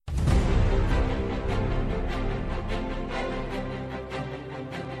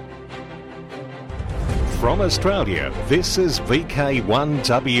From Australia, this is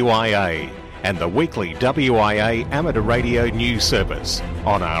VK1WIA and the weekly WIA amateur radio news service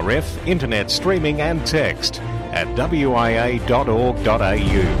on RF, internet streaming and text at wia.org.au.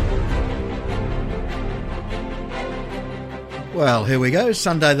 Well, here we go,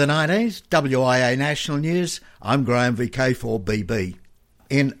 Sunday the 19th, WIA National News. I'm Graham, VK4BB.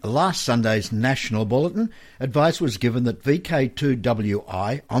 In last Sunday's National Bulletin, advice was given that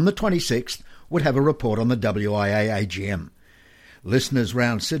VK2WI on the 26th would have a report on the WIA AGM. Listeners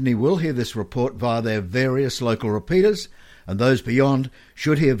round Sydney will hear this report via their various local repeaters, and those beyond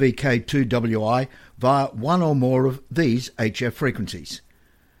should hear VK2WI via one or more of these HF frequencies: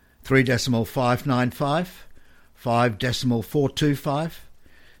 3.595, 5.425,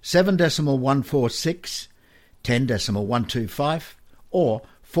 7.146, 10.125, or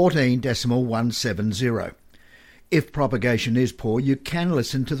 14.170. If propagation is poor, you can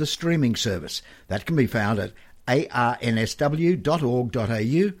listen to the streaming service. That can be found at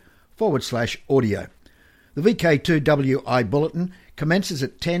arnsw.org.au/audio. The VK2WI Bulletin commences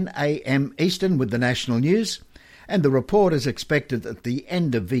at 10 a.m. Eastern with the national news, and the report is expected at the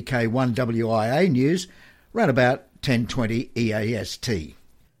end of VK1WIA news, round about 10:20 EAST.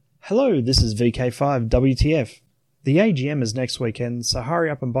 Hello, this is VK5WTF. The AGM is next weekend, so hurry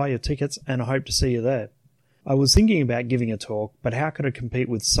up and buy your tickets, and I hope to see you there. I was thinking about giving a talk, but how could I compete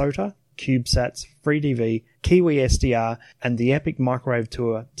with SOTA, CubeSats, FreeDV, Kiwi SDR, and the Epic Microwave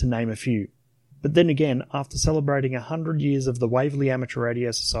Tour, to name a few. But then again, after celebrating 100 years of the Waverley Amateur Radio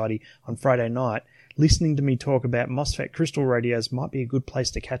Society on Friday night, listening to me talk about MOSFET crystal radios might be a good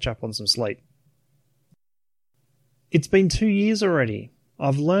place to catch up on some sleep. It's been 2 years already.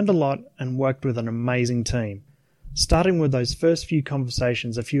 I've learned a lot and worked with an amazing team, starting with those first few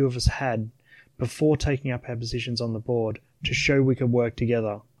conversations a few of us had before taking up our positions on the board to show we could work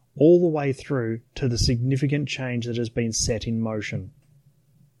together, all the way through to the significant change that has been set in motion.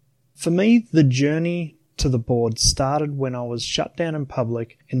 For me, the journey to the board started when I was shut down in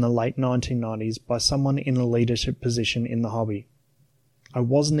public in the late 1990s by someone in a leadership position in the hobby. I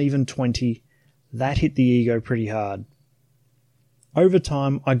wasn't even 20. That hit the ego pretty hard. Over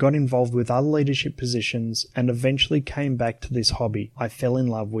time, I got involved with other leadership positions and eventually came back to this hobby I fell in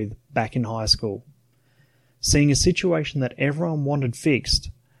love with back in high school. Seeing a situation that everyone wanted fixed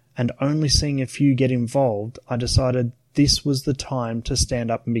and only seeing a few get involved, I decided this was the time to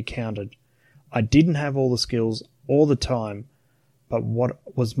stand up and be counted. I didn't have all the skills or the time, but what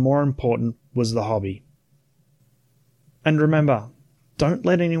was more important was the hobby. And remember, don't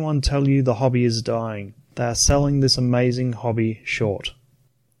let anyone tell you the hobby is dying. They are selling this amazing hobby short.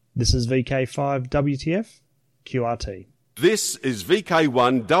 This is VK5WTF, QRT. This is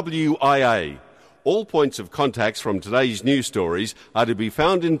VK1WIA. All points of contacts from today's news stories are to be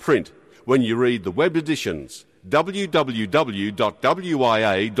found in print when you read the web editions, www.wia.org.au.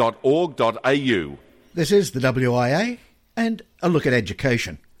 This is the WIA and a look at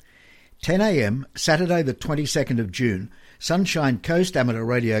education. 10 a.m. Saturday the 22nd of June, Sunshine Coast Amateur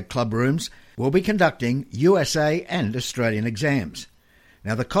Radio Club rooms will be conducting USA and Australian exams.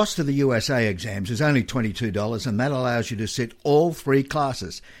 Now, the cost of the USA exams is only $22, and that allows you to sit all three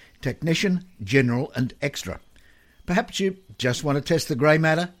classes: technician, general and extra. Perhaps you just want to test the grey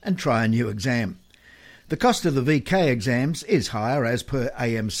matter and try a new exam. The cost of the VK exams is higher as per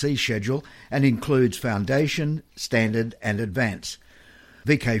AMC schedule and includes foundation, standard and advance.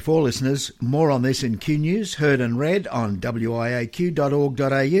 VK4 listeners, more on this in Q News, heard and read on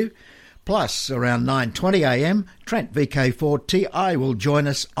wiaq.org.au. Plus, around 9:20am, Trent VK4TI will join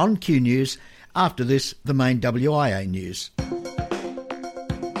us on Q News. After this, the main WIA news.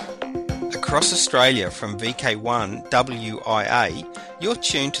 Across Australia from VK1 WIA, you're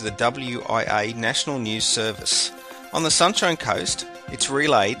tuned to the WIA National News Service. On the Sunshine Coast, it's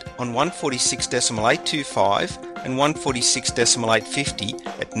relayed on 146.825 and 146.850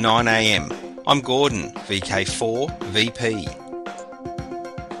 at 9am. I'm Gordon, VK4VP.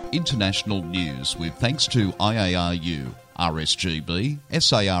 International news with thanks to IARU, RSGB,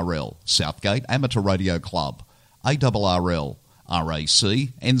 SARL, Southgate Amateur Radio Club, ARRL,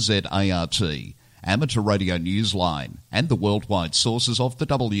 RAC, NZART, Amateur Radio Newsline, and the worldwide sources of the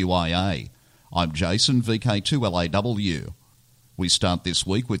WIA. I'm Jason, VK2LAW. We start this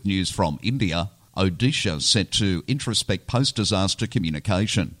week with news from India. Odisha set to introspect post-disaster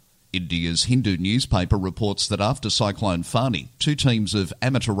communication. India's Hindu newspaper reports that after Cyclone Fani, 2 teams of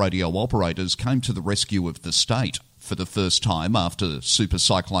amateur radio operators came to the rescue of the state. For the first time after Super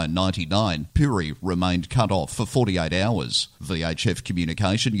Cyclone 99, Puri remained cut off for 48 hours. VHF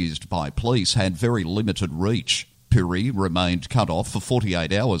communication used by police had very limited reach. Puri remained cut off for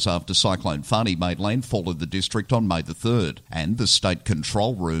 48 hours after Cyclone Fani made landfall in the district on May the 3rd, and the State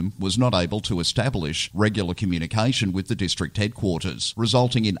Control Room was not able to establish regular communication with the district headquarters,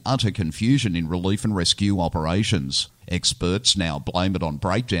 resulting in utter confusion in relief and rescue operations. Experts now blame it on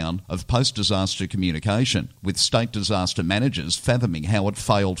breakdown of post-disaster communication, with state disaster managers fathoming how it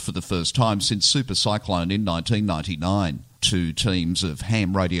failed for the first time since Super Cyclone in 1999. 2 teams of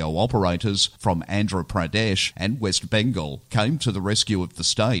ham radio operators from Andhra Pradesh and West Bengal came to the rescue of the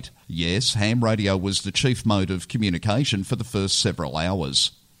state. Yes, ham radio was the chief mode of communication for the first several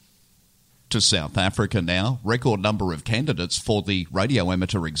hours. To South Africa now, record number of candidates for the radio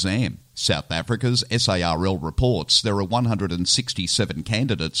amateur exam. South Africa's SARL reports there are 167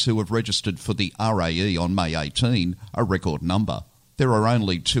 candidates who have registered for the RAE on May 18, a record number. There are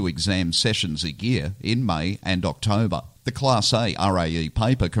only 2 exam sessions a year, in May and October. The Class A RAE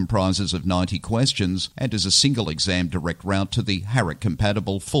paper comprises of 90 questions and is a single exam direct route to the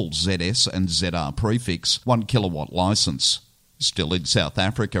HARAC-compatible full ZS and ZR prefix 1 kilowatt licence. Still in South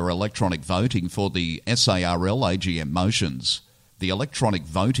Africa, electronic voting for the SARL AGM motions. The electronic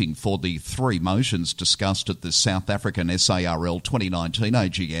voting for the 3 motions discussed at the South African SARL 2019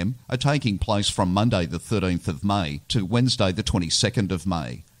 AGM are taking place from Monday the 13th of May to Wednesday the 22nd of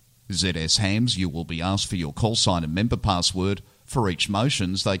May. ZS hams, you will be asked for your call sign and member password. For each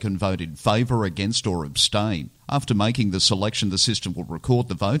motions, they can vote in favour, against or abstain. After making the selection, the system will record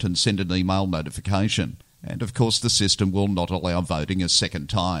the vote and send an email notification. And of course, the system will not allow voting a second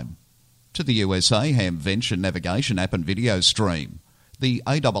time. To the USA, Hamvention navigation app and video stream. The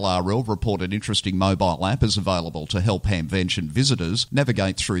ARRL report an interesting mobile app is available to help Hamvention visitors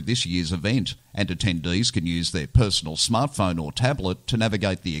navigate through this year's event, and attendees can use their personal smartphone or tablet to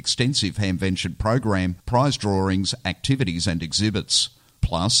navigate the extensive Hamvention program, prize drawings, activities and exhibits.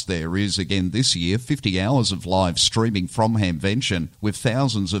 Plus, there is again this year 50 hours of live streaming from Hamvention with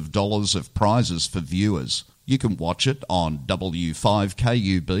thousands of dollars of prizes for viewers. You can watch it on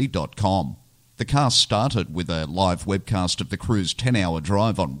w5kub.com. The cast started with a live webcast of the crew's 10-hour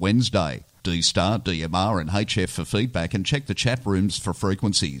drive on Wednesday. D-Star, DMR and HF for feedback and check the chat rooms for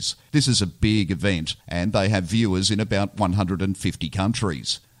frequencies. This is a big event and they have viewers in about 150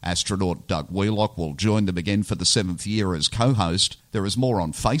 countries. Astronaut Doug Wheelock will join them again for the 7th year as co-host. There is more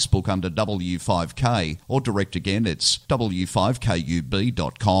on Facebook under W5K or direct again, it's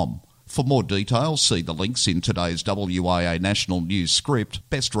w5kub.com. For more details, see the links in today's WIA National News script,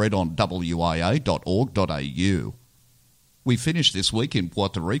 best read on wia.org.au. We finished this week in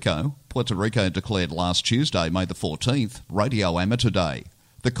Puerto Rico. Puerto Rico declared last Tuesday, May the 14th, Radio Amateur Day.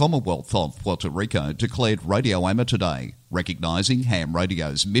 The Commonwealth of Puerto Rico declared Radio Amateur Day, recognising ham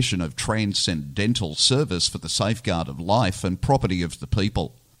radio's mission of transcendental service for the safeguard of life and property of the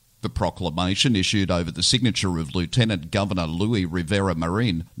people. The proclamation, issued over the signature of Lieutenant Governor Luis Rivera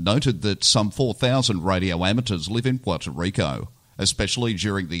Marin, noted that some 4,000 radio amateurs live in Puerto Rico. Especially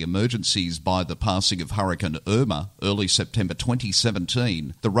during the emergencies by the passing of Hurricane Irma, early September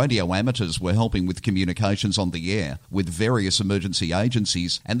 2017, the radio amateurs were helping with communications on the air with various emergency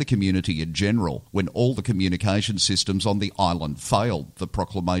agencies and the community in general when all the communication systems on the island failed, the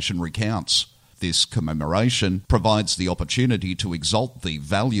proclamation recounts. This commemoration provides the opportunity to exalt the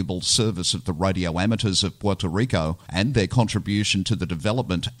valuable service of the radio amateurs of Puerto Rico and their contribution to the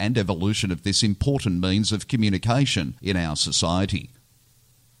development and evolution of this important means of communication in our society.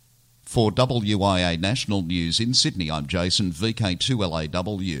 For WIA National News in Sydney, I'm Jason,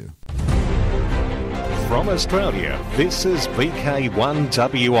 VK2LAW. From Australia, this is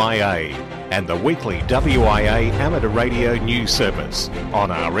VK1WIA and the weekly WIA amateur radio news service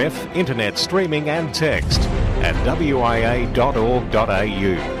on RF, internet streaming and text at wia.org.au.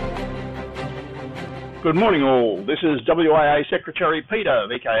 Good morning all, this is WIA Secretary Peter,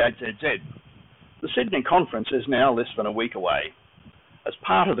 VK8ZZ. The Sydney conference is now less than a week away. As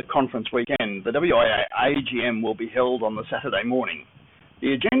part of the conference weekend, the WIA AGM will be held on the Saturday morning.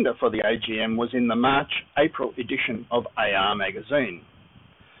 The agenda for the AGM was in the March-April edition of AR magazine.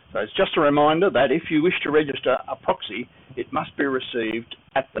 So it's just a reminder that if you wish to register a proxy, it must be received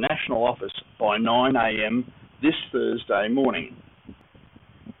at the National Office by 9 a.m. this Thursday morning.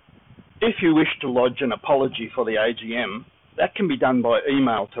 If you wish to lodge an apology for the AGM, that can be done by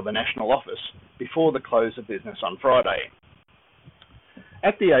email to the National Office before the close of business on Friday.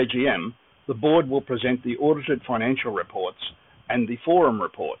 At the AGM, the Board will present the audited financial reports and the forum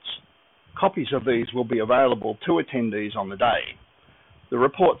reports. Copies of these will be available to attendees on the day. The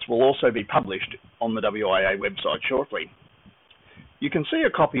reports will also be published on the WIA website shortly. You can see a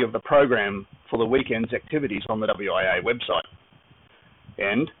copy of the program for the weekend's activities on the WIA website.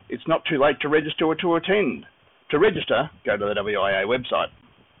 And it's not too late to register or to attend. To register, go to the WIA website.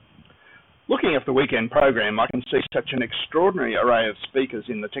 Looking at the weekend program, I can see such an extraordinary array of speakers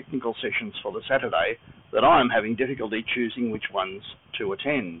in the technical sessions for the Saturday that I am having difficulty choosing which ones to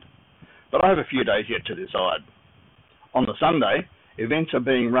attend. But I have a few days yet to decide. On the Sunday, events are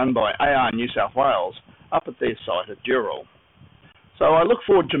being run by AR New South Wales up at their site at Dural. So I look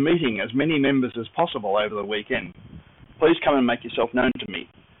forward to meeting as many members as possible over the weekend. Please come and make yourself known to me.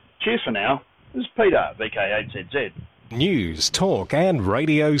 Cheers for now. This is Peter, VK8ZZ. News, talk and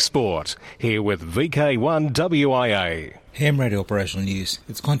radio sport. Here with VK1WIA. Ham Radio Operational News.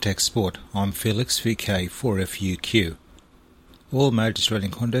 It's Contact Sport. I'm Felix, VK4FUQ. All major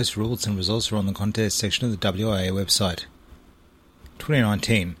Australian contest rules and results are on the contest section of the WIA website.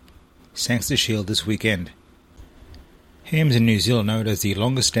 2019. Sangster Shield this weekend. Hams in New Zealand know it as the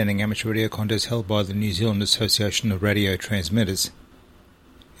longest standing amateur radio contest held by the New Zealand Association of Radio Transmitters.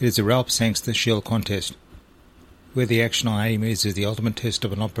 It is a Ralph Sangster Shield contest, where the action on 80 metres is the ultimate test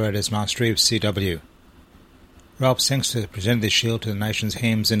of an operator's mastery of CW. Ralph Sangster presented this shield to the nation's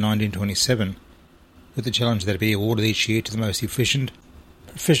hams in 1927, with the challenge that it be awarded each year to the most efficient,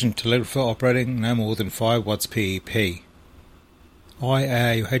 proficient telegrapher operating no more than 5 watts PEP.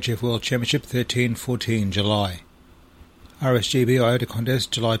 IAA World Championship 13-14 July. RSGB IOTA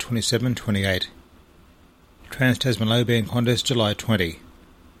Contest July 27-28. Trans-Tasman Low Band Contest July 20.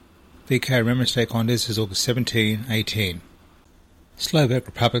 VK Remembrance Day Contest is August 17-18. Slovak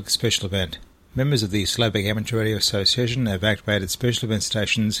Republic Special Event. Members of the Slovak Amateur Radio Association have activated special event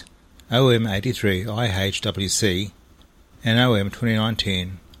stations OM83 IHWC and OM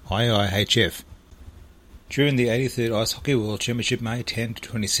 2019 IIHF during the 83rd Ice Hockey World Championship May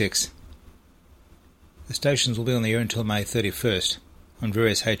 10-26. The stations will be on the air until May 31st on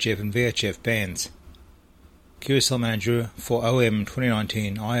various HF and VHF bands. QSL manager for OM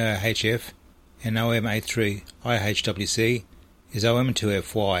 2019 IIHF and OM83 IHWC is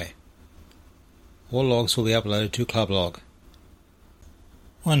OM2FY. All logs will be uploaded to Club Log.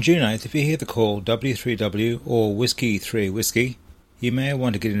 On June 8th, if you hear the call W3W or Whiskey 3 Whiskey, you may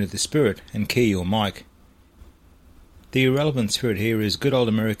want to get into the spirit and key your mic. The irrelevant spirit here is good old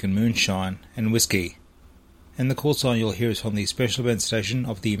American moonshine and whiskey, and the call sign you'll hear is from the special event station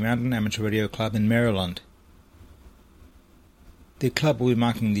of the Mountain Amateur Radio Club in Maryland. The club will be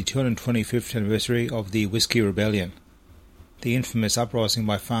marking the 225th anniversary of the Whiskey Rebellion, the infamous uprising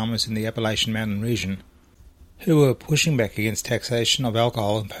by farmers in the Appalachian Mountain region, who were pushing back against taxation of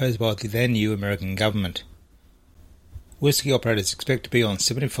alcohol imposed by the then new American government. Whiskey operators expect to be on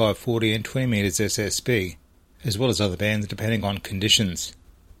 75, 40 and 20 metres SSB, as well as other bands depending on conditions.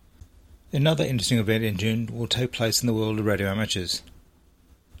 Another interesting event in June will take place in the world of radio amateurs.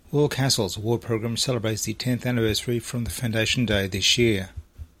 Will Castle's award program celebrates the 10th anniversary from the Foundation Day this year.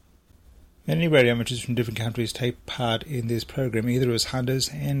 Many radio amateurs from different countries take part in this program either as hunters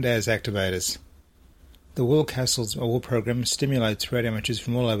and as activators. The Will Castle's award program stimulates radio amateurs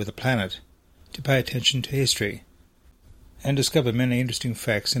from all over the planet to pay attention to history and discover many interesting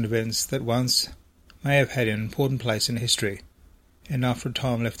facts and events that once may have had an important place in history and after a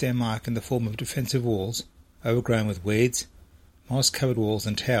time left their mark in the form of defensive walls overgrown with weeds, moss-covered walls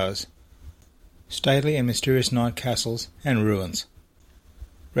and towers, stately and mysterious night castles and ruins.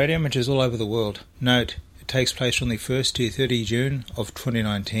 Radio amateurs all over the world note it takes place from the 1st to 30 June of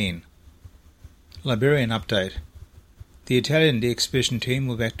 2019. Liberian update. The Italian de-exhibition team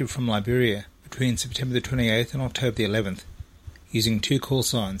will be active from Liberia between September the 28th and October the 11th, using 2 call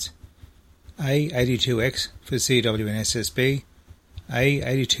signs, A82X for CW and SSB,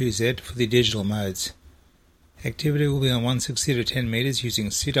 A82Z for the digital modes. Activity will be on 160 to 10 metres using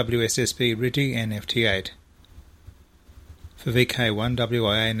CW, SSB, RTTY and FT8. For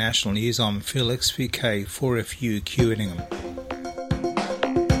VK1WIA National News, I'm Felix, VK4FUQ Inningham.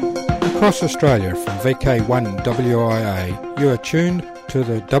 Across Australia from VK1WIA, you are tuned to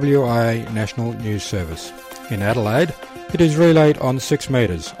the WIA National News Service. In Adelaide, it is relayed on 6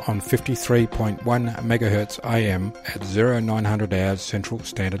 metres on 53.1 MHz AM at 0900 hours Central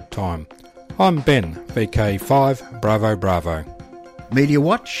Standard Time. I'm Ben, VK5 Bravo Bravo. Media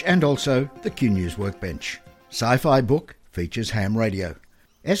Watch and also the Q News Workbench. Sci-Fi book features ham radio.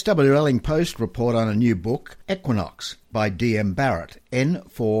 SWLing Post report on a new book, Equinox, by D.M. Barrett,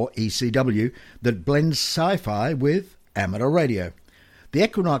 N4ECW, that blends sci-fi with amateur radio. The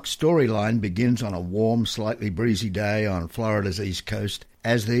Equinox storyline begins on a warm, slightly breezy day on Florida's east coast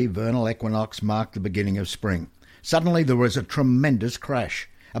as the vernal equinox marked the beginning of spring. Suddenly there was a tremendous crash,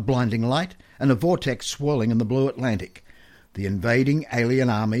 a blinding light and a vortex swirling in the blue Atlantic. The invading alien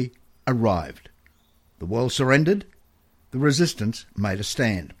army arrived. The world surrendered. The resistance made a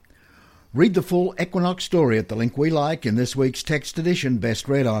stand. Read the full Equinox story at the link we like in this week's text edition, best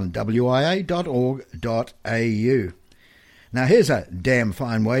read on wia.org.au. Now here's a damn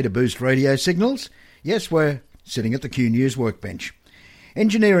fine way to boost radio signals. Yes, we're sitting at the Q News workbench.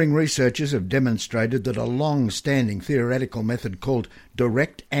 Engineering researchers have demonstrated that a long-standing theoretical method called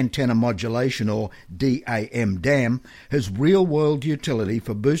direct antenna modulation, or DAM, has real-world utility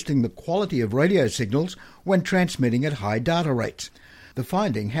for boosting the quality of radio signals when transmitting at high data rates. The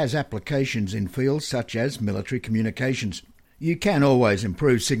finding has applications in fields such as military communications. You can always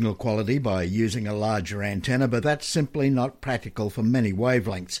improve signal quality by using a larger antenna, but that's simply not practical for many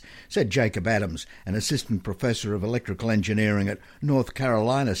wavelengths, said Jacob Adams, an assistant professor of electrical engineering at North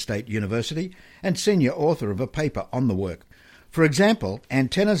Carolina State University and senior author of a paper on the work. For example,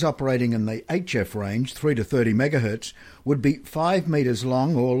 antennas operating in the HF range, 3 to 30 MHz, would be 5 metres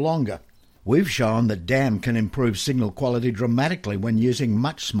long or longer. We've shown that DAM can improve signal quality dramatically when using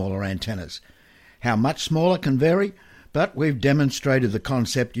much smaller antennas. How much smaller can vary, but we've demonstrated the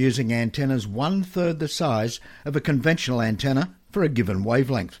concept using antennas 1/3 the size of a conventional antenna for a given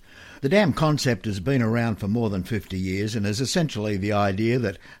wavelength. The DAM concept has been around for more than 50 years and is essentially the idea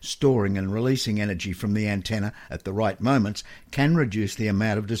that storing and releasing energy from the antenna at the right moments can reduce the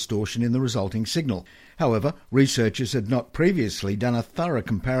amount of distortion in the resulting signal. However, researchers had not previously done a thorough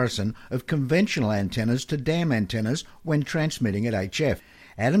comparison of conventional antennas to DAM antennas when transmitting at HF.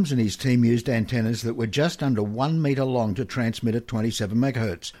 Adams and his team used antennas that were just under 1 metre long to transmit at 27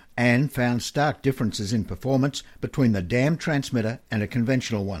 MHz and found stark differences in performance between the DAM transmitter and a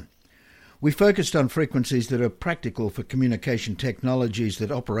conventional one. We focused on frequencies that are practical for communication technologies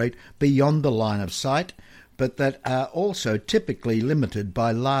that operate beyond the line of sight, but that are also typically limited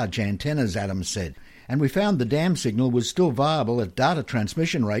by large antennas, Adams said. And we found the DAM signal was still viable at data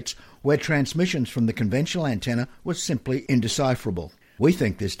transmission rates where transmissions from the conventional antenna were simply indecipherable. We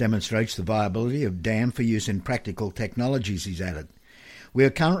think this demonstrates the viability of DAM for use in practical technologies, he's added. We are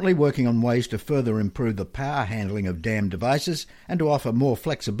currently working on ways to further improve the power handling of DAM devices and to offer more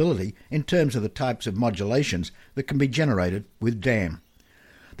flexibility in terms of the types of modulations that can be generated with DAM.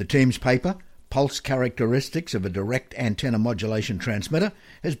 The team's paper, Pulse Characteristics of a Direct Antenna Modulation Transmitter,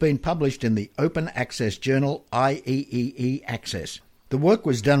 has been published in the open access journal IEEE Access. The work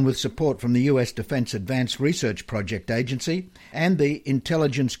was done with support from the US Defence Advanced Research Project Agency and the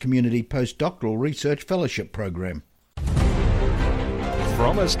Intelligence Community Postdoctoral Research Fellowship Program.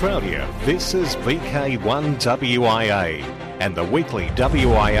 From Australia, this is VK1WIA and the weekly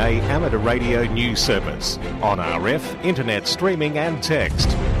WIA amateur radio news service on RF, internet streaming and text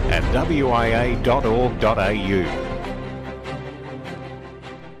at wia.org.au.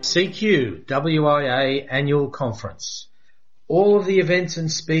 CQ WIA Annual Conference. All of the events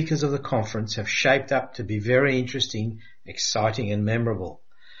and speakers of the conference have shaped up to be very interesting, exciting and memorable.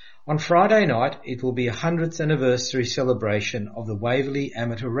 On Friday night, it will be a 100th anniversary celebration of the Waverley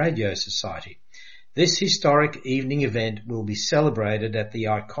Amateur Radio Society. This historic evening event will be celebrated at the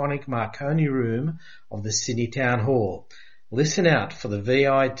iconic Marconi Room of the Sydney Town Hall. Listen out for the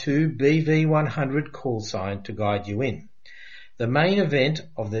VI2 BV100 call sign to guide you in. The main event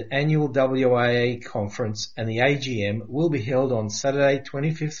of the annual WIA conference and the AGM will be held on Saturday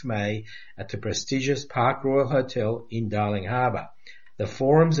 25th May at the prestigious Park Royal Hotel in Darling Harbour. The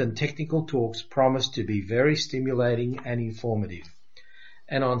forums and technical talks promise to be very stimulating and informative.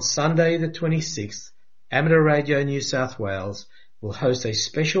 And on Sunday the 26th, Amateur Radio New South Wales will host a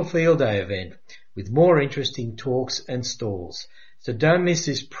special field day event with more interesting talks and stalls. So don't miss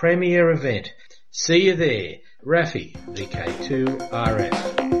this premier event. See you there. Rafi,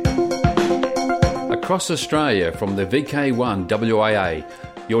 VK2RF. Across Australia from the VK1 WIA,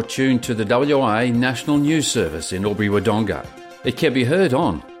 you're tuned to the WIA National News Service in Albury-Wodonga. It can be heard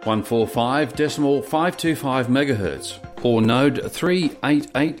on 145.525 MHz or node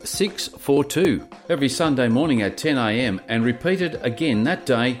 388642 every Sunday morning at 10 a.m. and repeated again that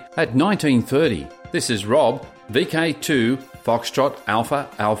day at 19:30. This is Rob, VK2 Foxtrot Alpha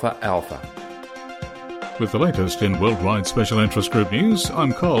Alpha Alpha. With the latest in worldwide special interest group news,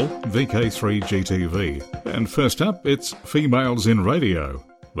 I'm Cole, VK3GTV. And first up, it's Females in Radio.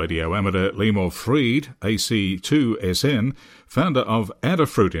 Radio amateur Lemor Fried, AC2SN, founder of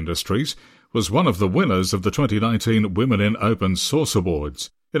Adafruit Industries, was one of the winners of the 2019 Women in Open Source Awards.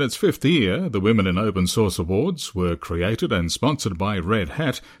 In its fifth year, the Women in Open Source Awards were created and sponsored by Red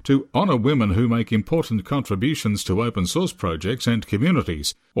Hat to honour women who make important contributions to open source projects and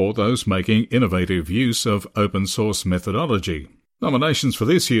communities, or those making innovative use of open source methodology. Nominations for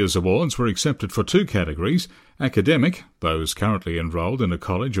this year's awards were accepted for 2 categories: academic, those currently enrolled in a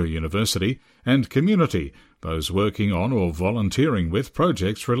college or university, and community, those working on or volunteering with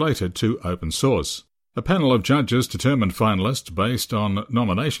projects related to open source. A panel of judges determined finalists based on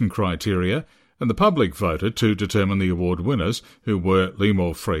nomination criteria, and the public voted to determine the award winners, who were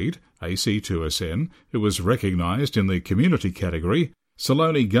Lemore Freed, AC2SN, who was recognised in the community category,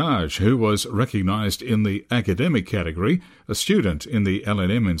 Saloni Gage, who was recognised in the academic category, a student in the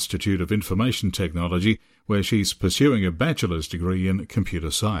L&M Institute of Information Technology, where she's pursuing a bachelor's degree in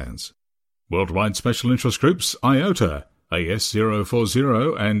computer science. Worldwide Special Interest Groups IOTA,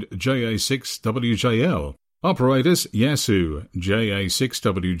 AS040 and JA6WJL. Operators Yasu,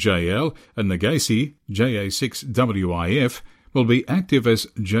 JA6WJL, and Nagase, JA6WIF, will be active as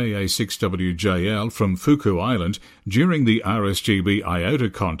JA6WJL from Fuku Island during the RSGB IOTA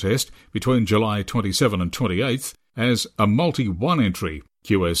contest between July 27 and 28th as a multi-one entry,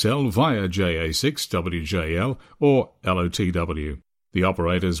 QSL via JA6WJL or LOTW. The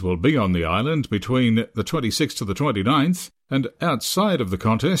operators will be on the island between the 26th to the 29th, and outside of the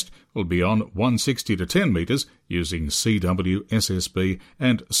contest will be on 160 to 10 metres using CW, SSB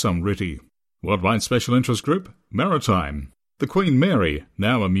and Sumriti. Worldwide Special Interest Group Maritime. The Queen Mary,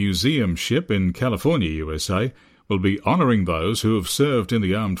 now a museum ship in California, USA, will be honouring those who have served in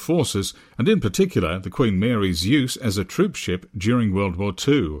the armed forces, and in particular the Queen Mary's use as a troop ship during World War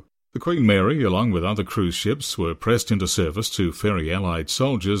II. The Queen Mary, along with other cruise ships, were pressed into service to ferry Allied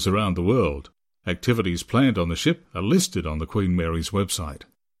soldiers around the world. Activities planned on the ship are listed on the Queen Mary's website.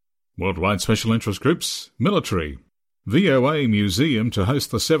 Worldwide Special Interest Groups Military. VOA Museum to host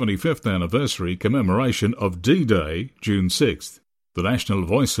the 75th anniversary commemoration of D-Day, June 6th. The National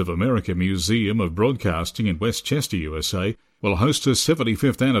Voice of America Museum of Broadcasting in Westchester, USA, will host a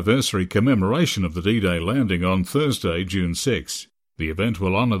 75th anniversary commemoration of the D-Day landing on Thursday, June 6th. The event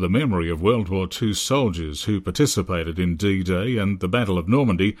will honour the memory of World War II soldiers who participated in D-Day and the Battle of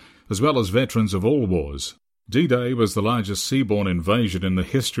Normandy, as well as veterans of all wars. D-Day was the largest seaborne invasion in the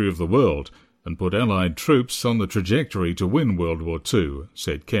history of the world, and put Allied troops on the trajectory to win World War II,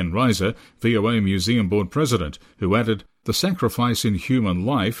 said Ken Reiser, VOA Museum Board President, who added, "The sacrifice in human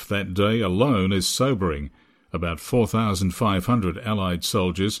life that day alone is sobering. About 4,500 Allied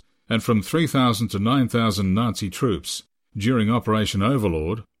soldiers and from 3,000 to 9,000 Nazi troops. During Operation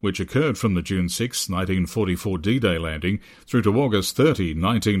Overlord, which occurred from the June 6, 1944 D-Day landing through to August 30,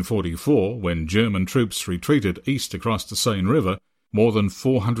 1944, when German troops retreated east across the Seine River, more than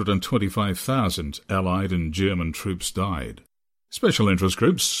 425,000 Allied and German troops died." Special Interest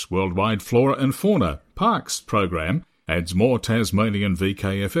Groups Worldwide Flora and Fauna Parks program adds more Tasmanian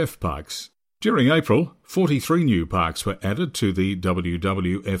VKFF parks. During April, 43 new parks were added to the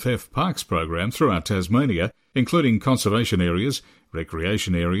WWFF Parks program throughout Tasmania, including conservation areas,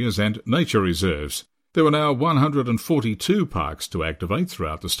 recreation areas and nature reserves. There are now 142 parks to activate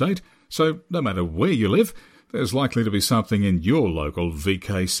throughout the state, so no matter where you live, there's likely to be something in your local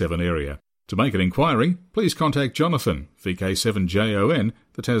VK7 area. To make an inquiry, please contact Jonathan, VK7JON,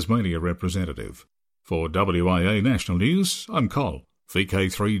 the Tasmania representative. For WIA National News, I'm Col,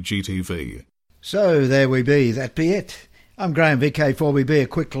 VK3GTV. So there we be, that be it. I'm Graham, VK4BB, a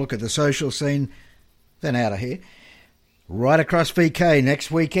quick look at the social scene, then out of here. Right across VK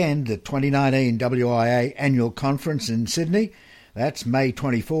next weekend, the 2019 WIA Annual Conference in Sydney. That's May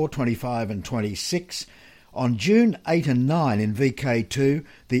 24, 25 and 26. On June 8 and 9 in VK2,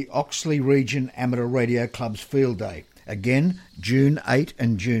 the Oxley Region Amateur Radio Club's Field Day. Again, June 8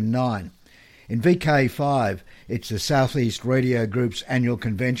 and June 9. In VK5, it's the South East Radio Group's annual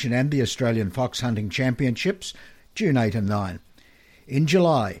convention and the Australian Fox Hunting Championships, June 8 and 9. In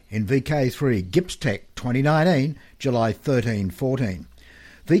July, in VK3, GippsTech 2019, July 13-14.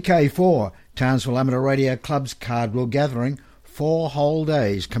 VK4, Townsville Amateur Radio Club's Cardwell Gathering, 4 whole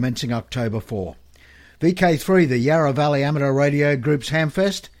days commencing October 4. VK3, the Yarra Valley Amateur Radio Group's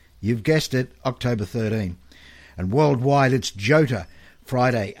Hamfest, you've guessed it, October 13. And worldwide it's Jota,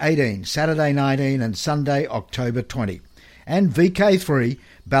 Friday 18, Saturday 19 and Sunday October 20. And VK3,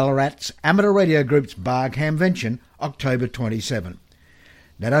 Ballarat's Amateur Radio Group's Barg Hamvention, October 27.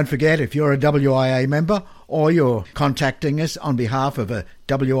 Now don't forget, if you're a WIA member or you're contacting us on behalf of a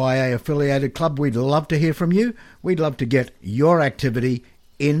WIA affiliated club, we'd love to hear from you. We'd love to get your activity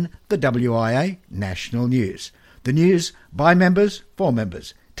in the WIA National News. The news by members, for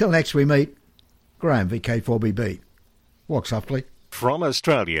members. Till next we meet, Graham, VK4BB. Walk softly. From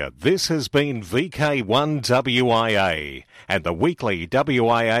Australia, this has been VK1WIA and the weekly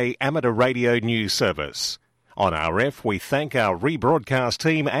WIA Amateur Radio News Service. On RF, we thank our rebroadcast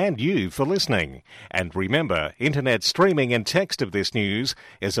team and you for listening. And remember, internet streaming and text of this news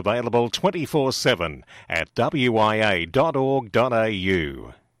is available 24/7 at wia.org.au.